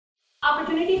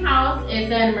Opportunity House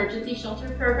is an emergency shelter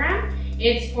program.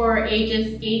 It's for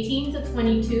ages 18 to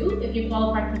 22 if you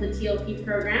qualify for the TLP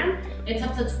program. It's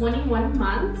up to 21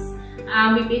 months.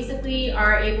 We basically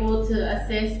are able to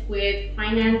assist with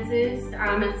finances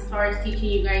as far as teaching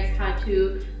you guys how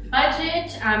to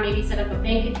budget, maybe set up a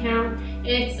bank account.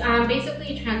 It's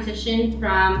basically a transition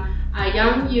from a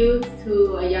young youth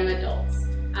to a young adult.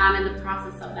 In the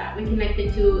process of that, we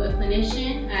connected to a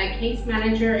clinician, a case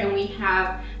manager, and we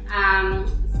have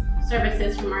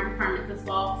services from our departments as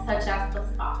well, such as the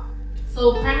spa.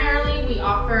 So primarily we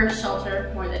offer shelter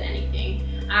more than anything.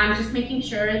 Just making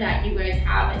sure that you guys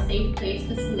have a safe place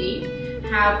to sleep,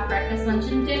 have breakfast, lunch,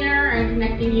 and dinner, and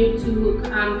connecting you to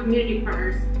community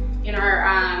partners in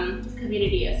our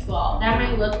community as well. That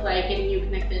might look like getting you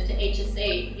connected to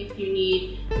HSA if you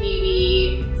need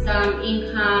maybe some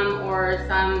income or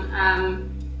some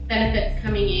benefits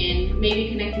coming in, maybe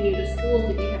connecting you to schools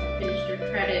if you haven't finished your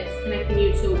credits, connecting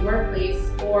you to a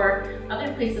workplace or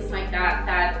other places like that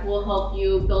that will help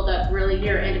you build up really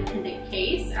your independent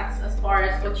case as far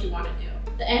as what you want to do.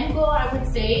 The end goal, I would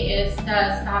say, is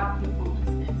to stop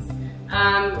homelessness.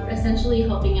 Essentially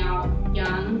helping out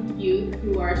young youth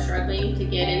who are struggling to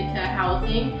get into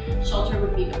housing. Shelter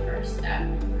would be the first step.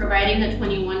 Providing a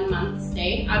 21-month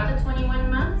stay, up to 21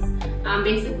 months,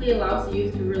 basically allows the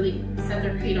youth to really set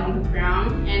their feet on the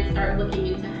ground and start looking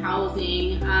into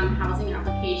housing, housing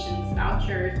applications,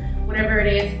 vouchers, whatever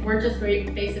it is. We're just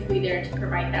basically there to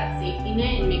provide that safety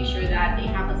net and make sure that they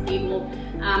have a stable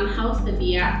house to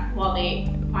be at while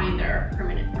they find their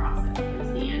permanent process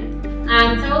towards the end. So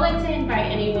I would like to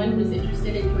invite anyone who's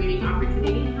interested in joining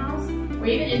Opportunity House or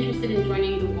even interested in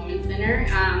joining the Women's Center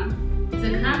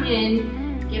to come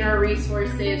in, get our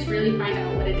resources, really find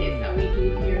out what it is that we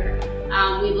do here.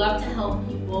 We love to help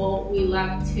people. We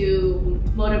love to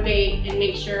motivate and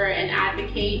make sure and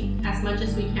advocate as much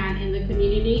as we can in the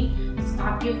community to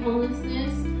stop youth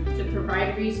homelessness, to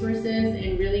provide resources,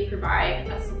 and really provide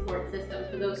a support system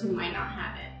for those who might not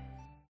have it.